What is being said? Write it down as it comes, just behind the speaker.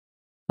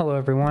Hello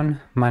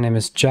everyone, my name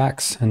is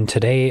Jax, and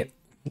today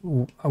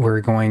we're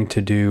going to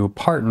do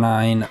part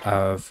 9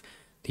 of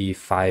the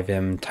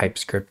FiveM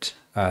TypeScript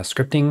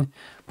scripting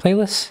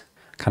playlist.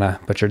 Kind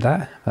of butchered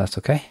that, but that's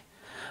okay.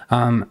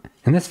 In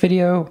this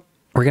video,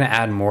 we're going to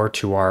add more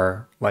to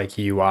our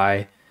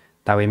UI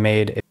that we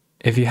made.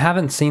 If you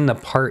haven't seen the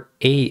part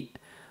 8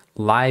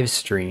 live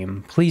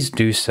stream, please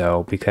do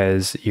so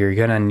because you're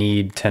going to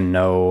need to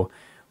know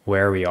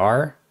where we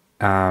are.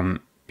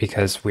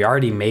 Because we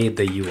already made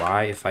the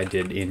UI. If I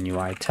did in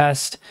UI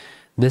test,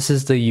 this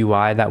is the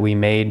UI that we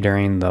made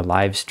during the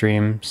live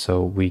stream.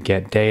 So we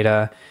get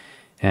data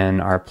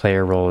and our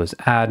player role is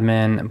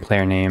admin and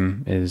player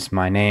name is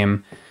my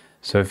name.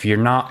 So if you're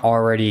not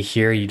already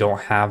here, you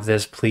don't have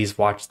this, please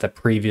watch the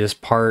previous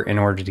part in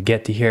order to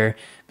get to here,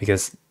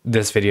 because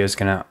this video is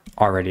gonna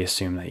already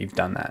assume that you've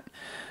done that.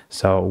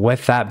 So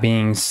with that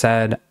being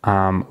said,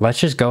 let's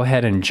just go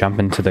ahead and jump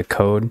into the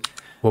code.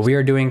 What we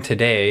are doing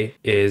today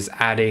is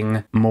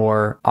adding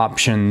more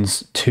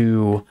options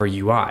to our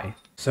UI.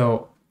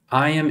 So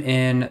I am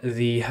in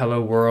the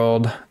Hello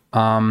World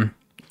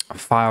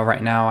file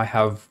right now. I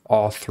have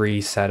all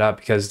 3 set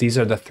up because these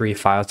are the 3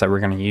 files that we're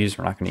going to use.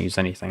 We're not going to use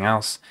anything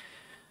else.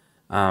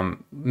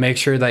 Make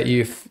sure that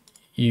if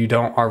you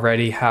don't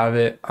already have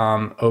it,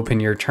 open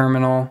your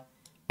terminal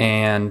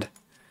and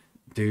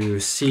do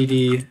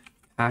cd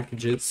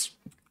packages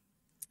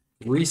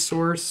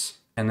resource,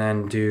 and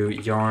then do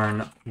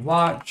yarn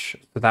watch,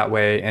 so that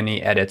way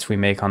any edits we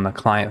make on the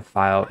client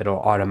file, it'll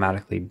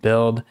automatically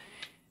build.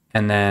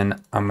 And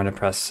then I'm going to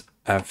press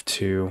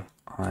F2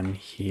 on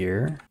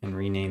here and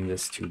rename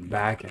this to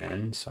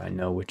backend so I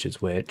know which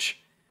is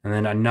which. And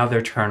then another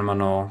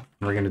terminal,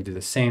 we're going to do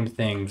the same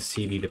thing,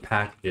 cd to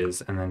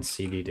packages and then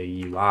cd to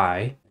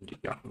UI and do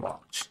yarn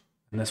watch.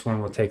 And this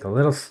one will take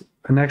an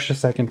extra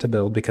second to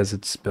build because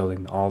it's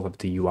building all of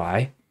the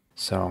UI.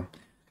 So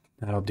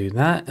that'll do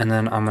that, and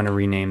then I'm going to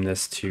rename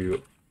this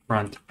to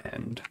front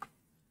end.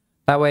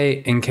 That way,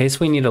 in case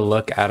we need to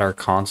look at our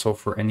console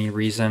for any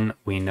reason,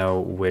 we know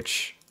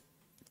which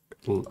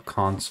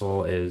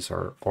console is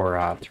or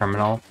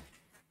terminal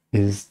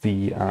is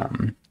the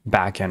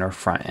back end or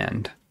front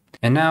end.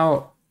 And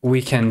now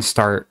we can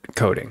start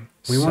coding.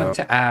 We want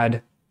to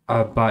add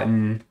a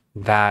button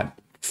that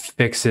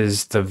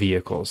fixes the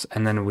vehicles,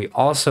 and then we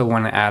also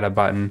want to add a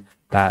button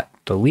that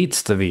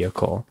deletes the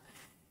vehicle.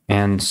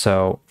 And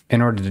so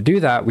in order to do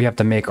that, we have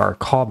to make our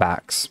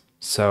callbacks.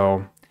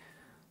 So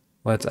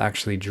let's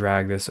actually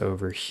drag this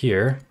over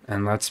here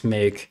and let's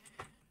make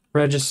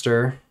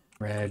register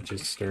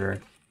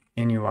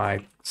in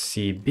UI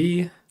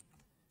CB,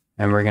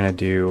 and we're gonna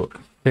do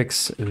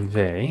fix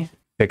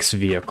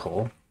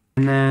vehicle,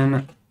 and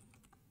then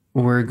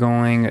we're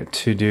going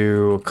to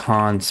do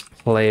cons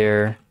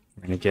player.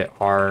 We're gonna get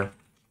our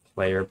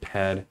player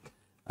ped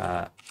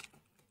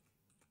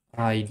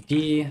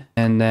ID,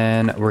 and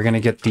then we're going to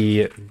get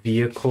the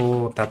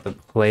vehicle that the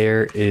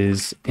player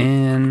is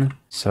in.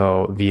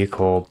 So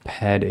vehicle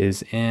ped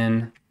is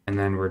in, and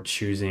then we're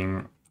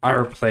choosing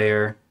our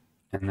player,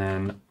 and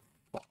then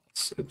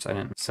false. Oops, I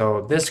didn't.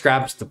 So this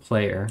grabs the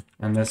player,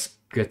 and this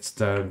gets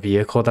the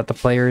vehicle that the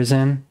player is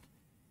in.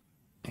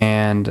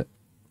 And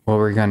what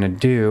we're going to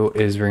do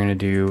is we're going to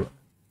do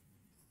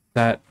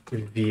set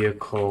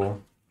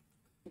vehicle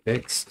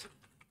fixed.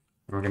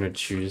 We're going to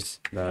choose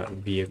the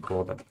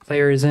vehicle that the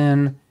player is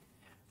in.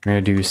 We're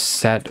going to do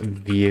set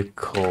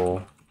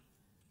vehicle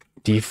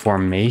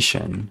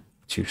deformation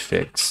to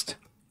fixed.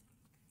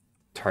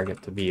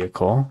 Target the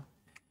vehicle.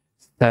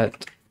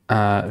 Set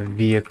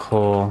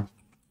vehicle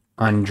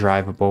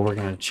undrivable. We're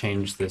going to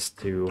change this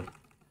to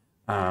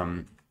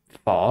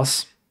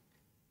false.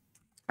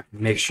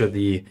 Make sure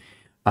the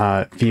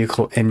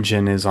vehicle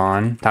engine is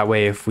on. That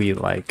way if we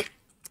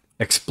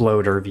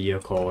explode our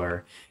vehicle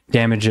or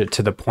damage it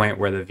to the point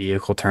where the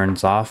vehicle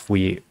turns off,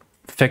 we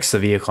fix the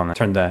vehicle and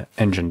turn the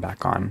engine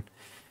back on.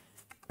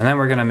 And then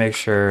we're going to make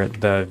sure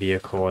the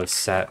vehicle is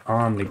set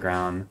on the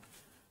ground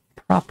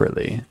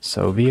properly.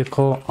 So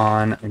vehicle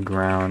on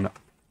ground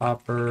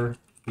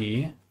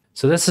properly.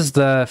 So this is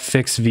the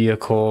fix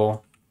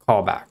vehicle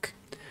callback.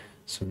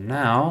 So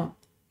now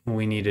what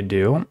we need to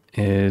do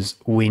is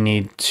we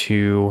need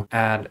to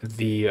add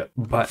the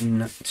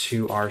button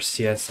to our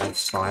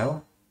CSS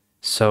file.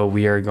 So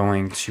we are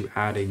going to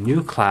add a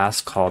new class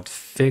called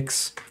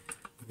fix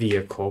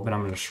vehicle, but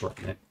I'm going to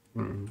shorten it.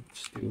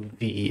 Just do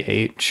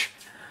VEH.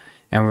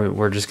 And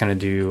we're just going to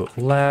do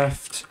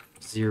left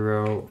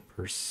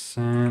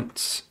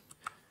 0%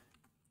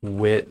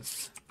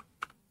 width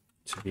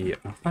to be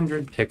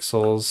 100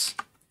 pixels.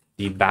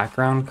 The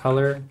background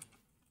color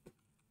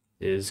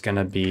is going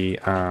to be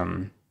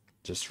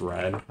just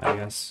red, I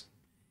guess.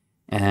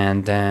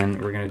 And then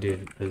we're going to do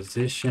the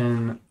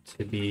position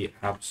to be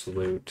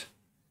absolute,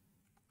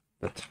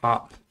 the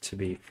top to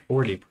be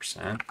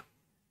 40%,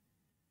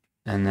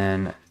 and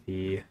then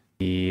the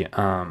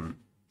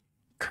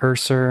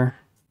cursor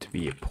to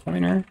be a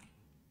pointer.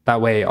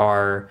 That way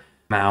our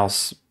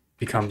mouse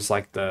becomes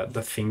like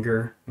the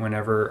finger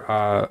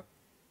whenever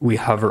we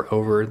hover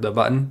over the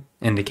button,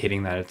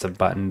 indicating that it's a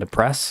button to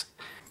press.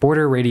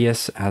 border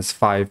radius as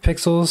 5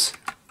 pixels,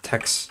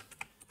 text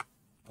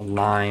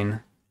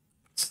align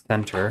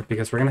center,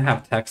 because we're going to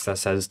have text that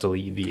says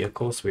delete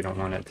vehicle, so we don't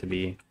want it to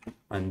be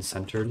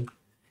uncentered.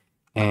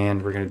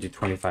 And we're going to do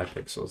 25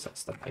 pixels,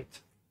 that's the height.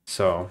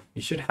 So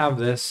you should have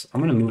this.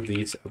 I'm going to move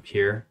these up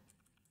here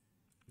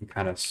and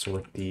kind of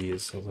sort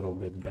these a little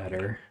bit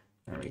better.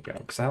 There we go,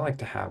 because I like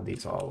to have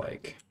these all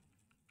like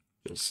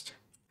just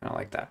kind of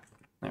like that.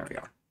 There we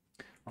go.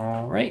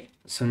 All right,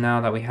 so now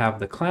that we have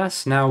the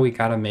class, now we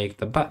got to make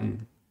the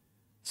button.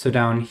 So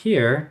down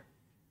here,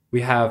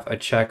 we have a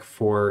check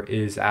for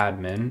is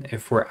admin.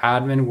 If we're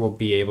admin, we'll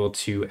be able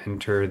to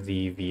enter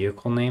the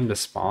vehicle name to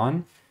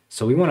spawn.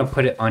 So we want to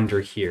put it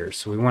under here.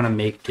 So we want to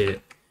make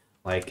it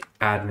like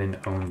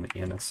admin only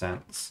in a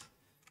sense.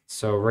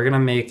 So we're going to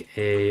make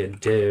a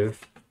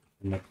div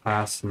and the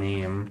class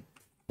name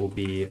will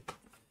be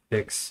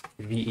fix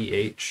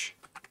VEH.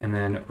 And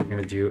then we're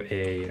going to do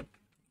a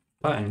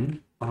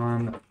button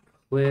on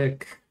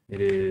click. It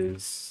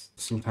is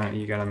sometimes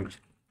you got to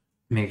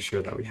make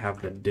sure that we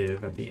have the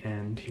div at the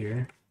end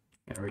here.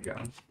 There we go.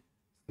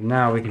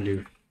 Now we can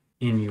do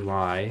in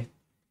UI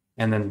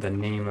and then the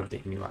name of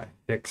the in UI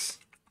fix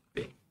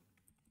B.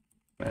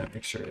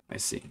 Make sure I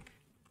see.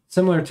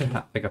 Similar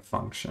to like a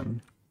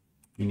function,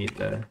 you need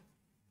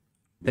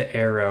the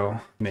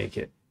arrow, make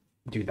it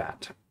do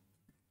that.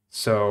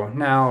 So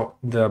now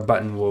the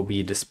button will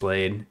be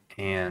displayed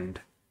and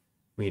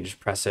we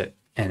just press it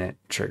and it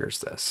triggers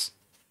this.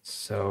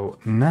 So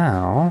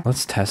now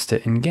let's test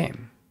it in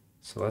game.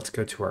 So let's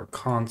go to our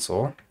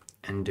console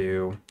and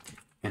do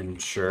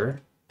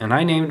ensure. And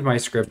I named my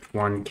script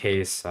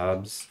 1K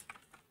subs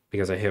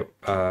because I hit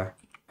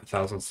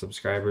 1,000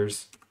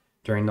 subscribers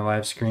during the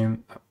live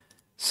stream.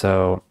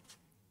 So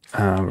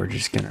we're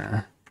just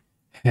gonna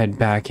head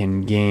back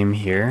in game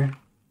here,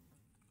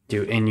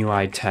 do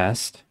in-UI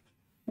test,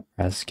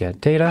 press get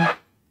data,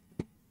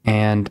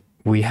 and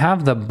we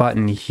have the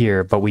button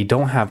here, but we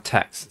don't have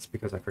text. It's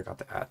because I forgot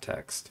to add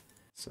text.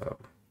 So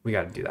we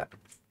got to do that.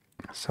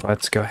 So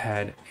let's go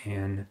ahead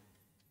and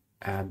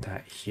add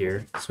that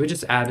here. So we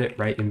just add it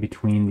right in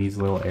between these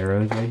little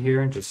arrows right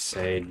here. Just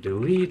say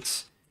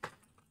delete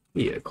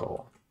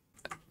vehicle.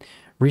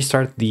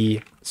 Restart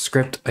the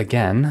script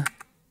again,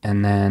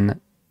 and then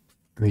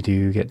we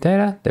do get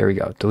data. There we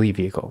go, delete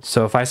vehicle.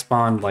 So if I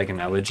spawned like an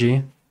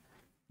elegy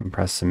and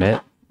press submit,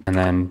 and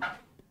then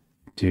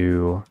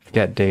do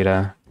get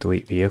data,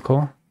 delete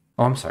vehicle.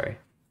 Oh, I'm sorry.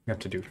 We have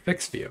to do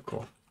fix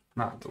vehicle,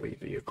 not delete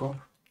vehicle.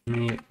 Let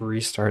me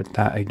restart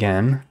that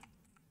again.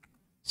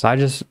 So I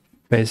just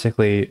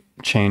basically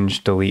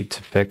changed delete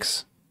to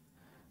fix.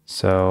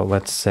 So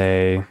let's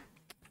say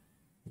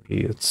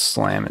let's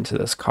slam into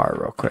this car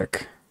real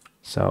quick.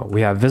 So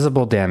we have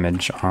visible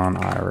damage on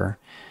our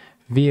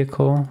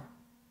vehicle.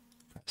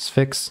 Let's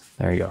fix.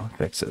 There you go,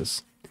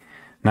 fixes.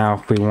 Now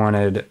if we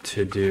wanted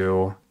to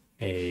do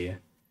a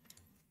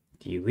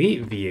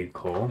delete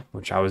vehicle,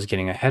 which I was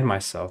getting ahead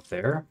myself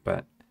there,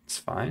 but it's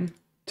fine.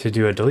 To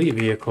do a delete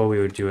vehicle, we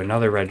would do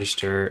another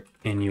register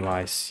in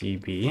UI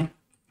CB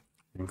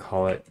and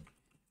call it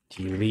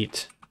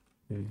delete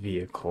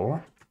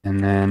vehicle.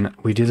 And then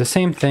we do the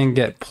same thing,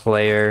 get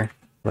player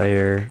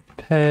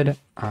ped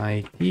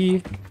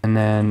ID, and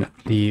then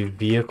the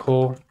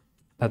vehicle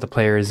that the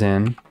player is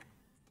in,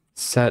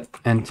 set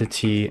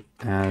entity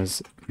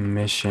as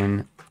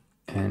mission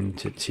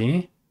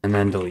entity, and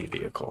then delete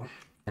vehicle.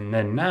 And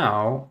then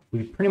now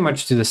we pretty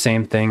much do the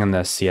same thing in the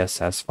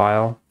CSS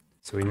file.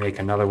 So we make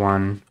another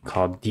one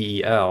called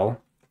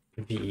del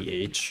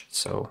VEH,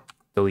 so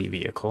delete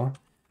vehicle,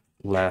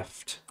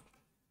 left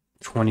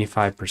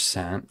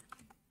 25%.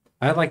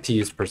 I like to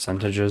use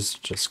percentages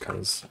just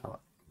because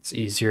it's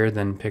easier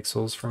than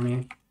pixels for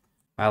me.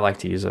 I like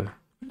to use a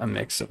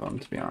mix of them,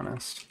 to be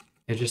honest.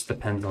 It just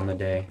depends on the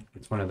day.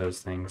 It's one of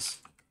those things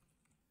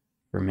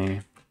for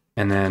me.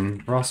 And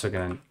then we're also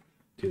going to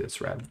do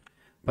this red.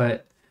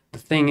 But the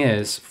thing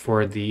is,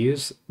 for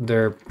these,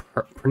 they're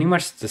pretty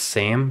much the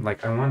same.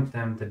 Like, I want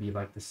them to be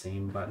like the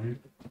same button.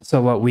 So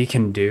what we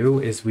can do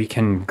is we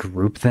can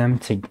group them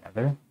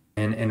together.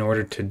 And in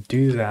order to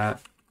do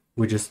that,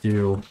 we just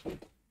do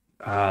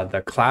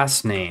the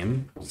class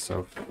name.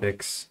 So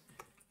fix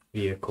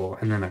vehicle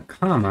and then a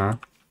comma.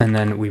 And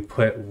then we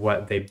put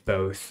what they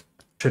both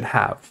should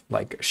have,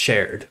 like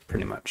shared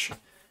pretty much.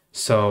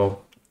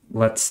 So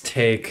let's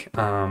take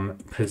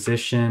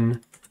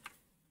position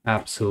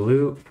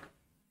absolute.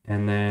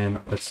 And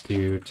then let's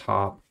do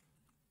top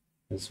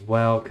as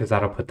well, because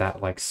that'll put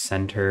that like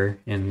center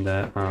in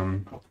the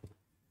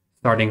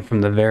starting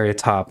from the very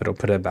top, it'll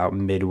put it about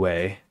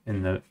midway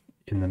in the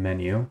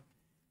menu.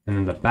 And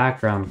then the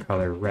background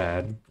color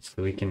red,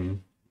 so we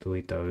can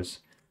delete those.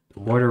 The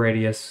border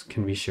radius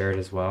can be shared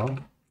as well.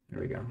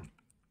 There we go.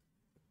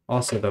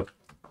 Also the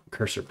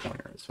cursor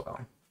pointer as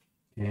well.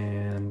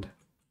 And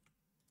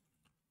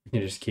you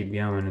can just keep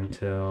going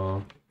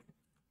until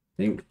I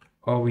think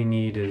all we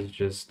need is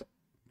just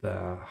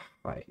the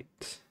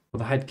height. Well,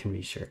 the height can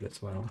be shared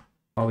as well.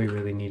 All we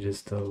really need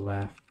is the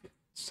left.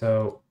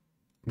 So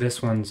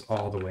this one's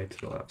all the way to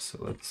the left. So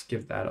let's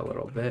give that a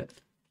little bit.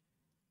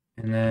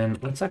 And then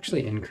let's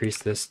actually increase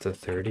this to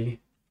 30.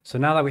 So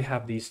now that we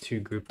have these two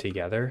grouped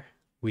together,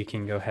 we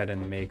can go ahead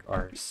and make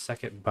our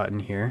second button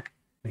here.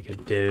 Make a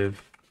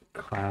div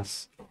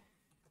class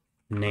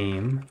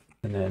name,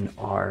 and then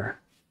our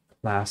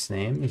class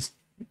name is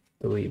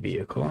delete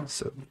vehicle.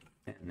 So,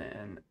 and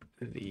then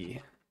the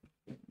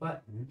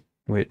button,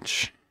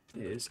 which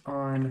is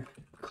on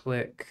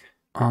click,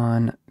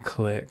 and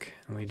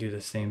we do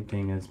the same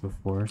thing as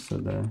before.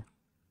 So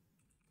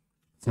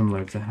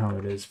similar to how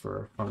it is for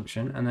a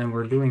function. And then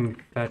we're doing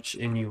fetch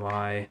in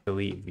UI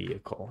delete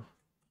vehicle.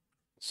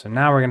 So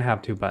now we're going to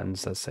have two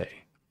buttons that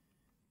say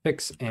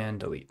fix and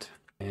delete.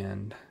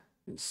 And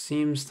it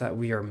seems that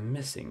we are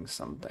missing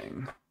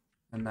something.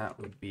 And that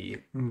would be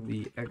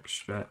the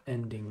extra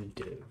ending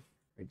div. There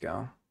we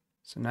go.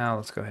 So now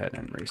let's go ahead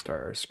and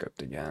restart our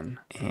script again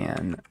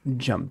and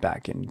jump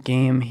back in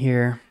game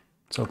here.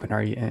 Let's open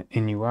our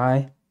in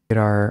UI. Get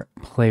our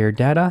player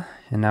data,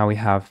 and now we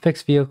have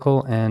fix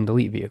vehicle and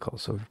delete vehicle.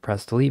 So if we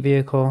press delete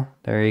vehicle,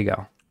 there you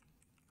go.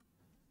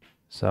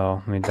 So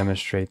let me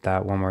demonstrate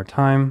that one more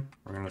time.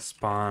 We're going to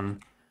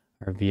spawn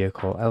our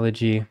vehicle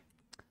elegy.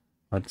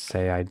 Let's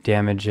say I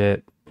damage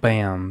it.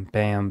 Bam,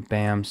 bam,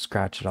 bam,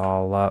 scratch it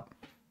all up.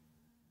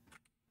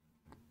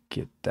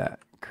 Get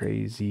that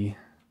crazy.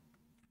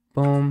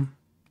 Boom.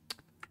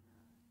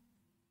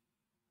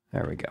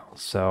 There we go.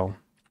 So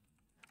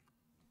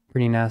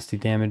pretty nasty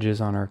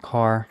damages on our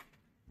car.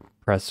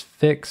 Press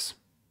fix.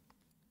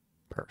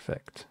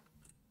 Perfect.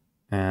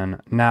 And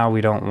now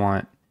we don't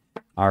want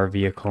our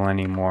vehicle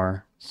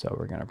anymore, so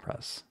we're going to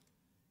press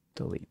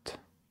delete.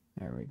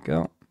 There we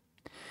go.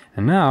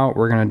 And now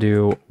we're going to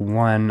do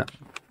one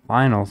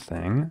final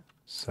thing.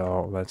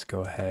 So let's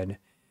go ahead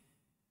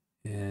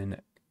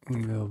and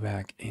go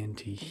back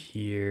into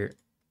here,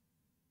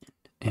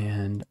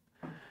 and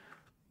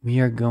we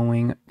are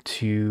going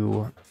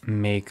to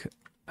make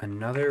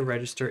another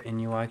register in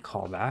UI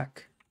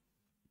callback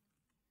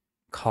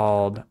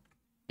called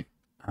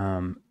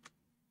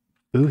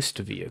boost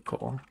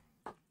vehicle,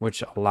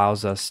 which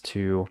allows us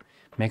to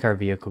make our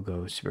vehicle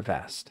go super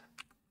fast.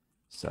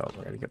 So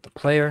we're going to get the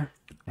player,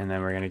 and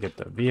then we're going to get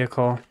the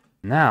vehicle.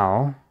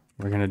 Now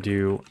we're going to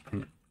do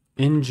an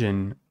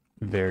engine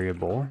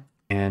variable,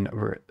 and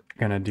we're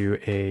going to do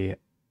a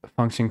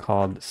function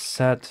called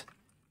set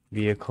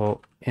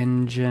vehicle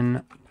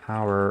engine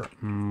power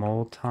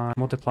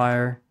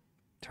multiplier,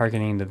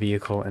 targeting the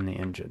vehicle and the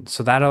engine.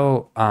 So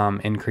that'll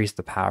increase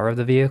the power of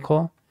the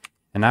vehicle.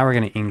 And now we're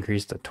going to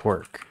increase the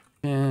torque.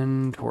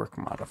 And torque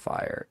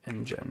modifier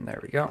engine. There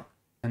we go.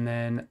 And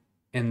then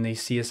in the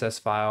CSS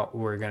file,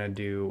 we're going to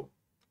do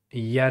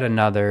yet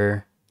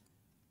another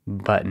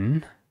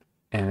button.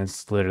 And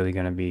it's literally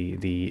going to be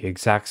the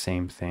exact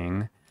same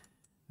thing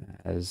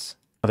as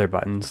other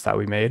buttons that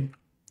we made.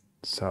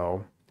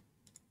 So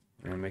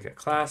we're going to make a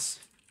class,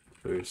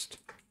 boost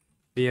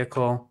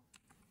vehicle,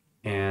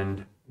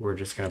 and we're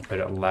just going to put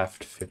it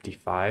left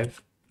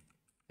 55.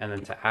 And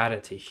then to add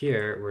it to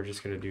here, we're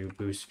just going to do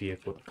boost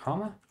vehicle to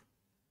comma.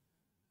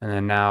 And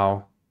then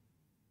now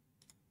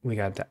we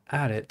got to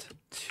add it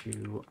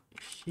to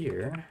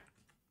here.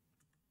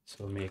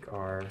 So we'll make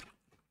our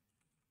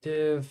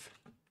div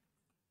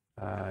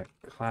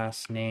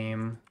class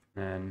name,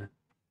 and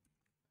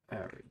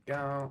there we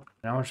go.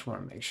 Now I just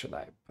want to make sure that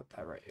I put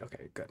that right.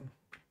 Okay, good.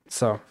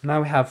 So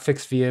now we have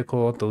fix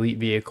vehicle, delete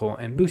vehicle,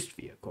 and boost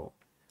vehicle.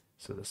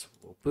 So this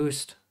will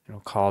boost, and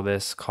we'll call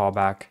this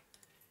callback,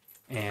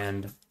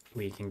 and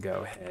we can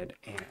go ahead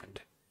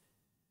and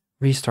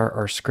restart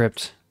our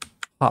script,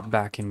 hop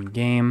back in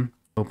game,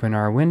 open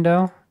our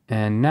window,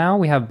 and now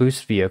we have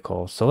boost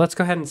vehicle. So let's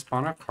go ahead and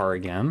spawn our car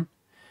again,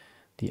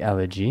 the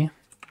elegy,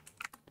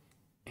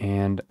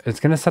 and it's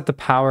going to set the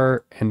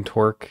power and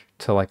torque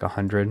to like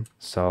 100.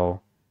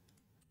 So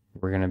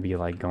we're going to be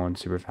like going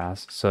super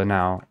fast. So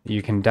now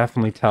you can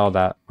definitely tell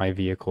that my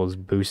vehicle is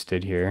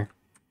boosted here.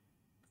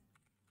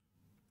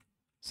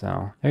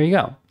 So there you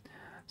go.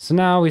 So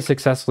now we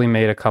successfully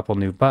made a couple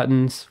new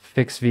buttons: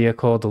 fix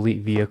vehicle,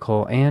 delete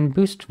vehicle, and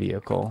boost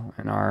vehicle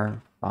in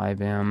our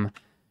FiveM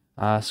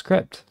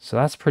script. So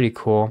that's pretty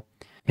cool.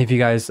 If you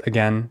guys,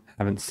 again,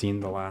 haven't seen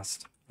the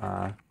last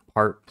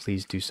part,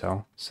 please do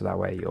so. So that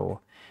way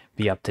you'll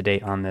be up to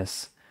date on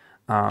this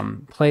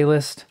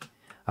playlist.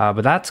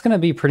 But that's going to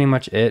be pretty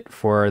much it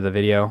for the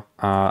video.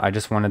 I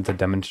just wanted to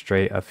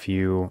demonstrate a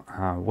few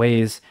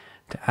ways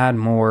to add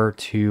more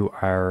to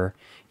our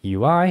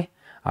UI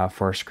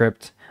for our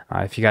script.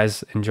 If you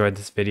guys enjoyed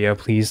this video,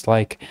 please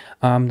like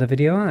the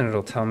video, and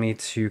it'll tell me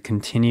to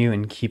continue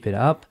and keep it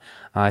up.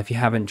 If you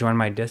haven't joined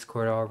my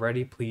Discord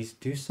already, please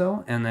do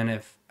so. And then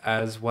if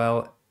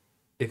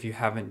you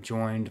haven't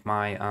joined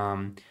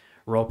my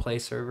roleplay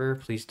server,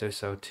 please do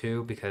so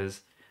too,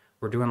 because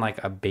we're doing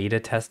like a beta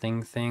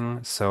testing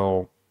thing.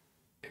 So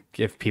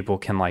if people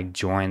can like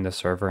join the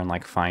server and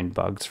like find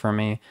bugs for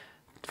me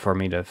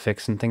to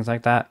fix and things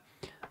like that,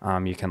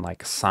 you can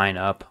like sign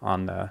up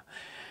on the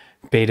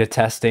beta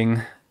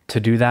testing to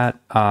do that.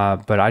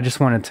 But I just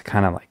wanted to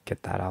kind of like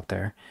get that out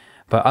there.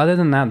 But other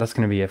than that, that's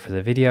going to be it for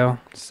the video.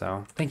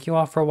 So thank you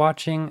all for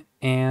watching,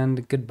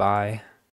 and goodbye.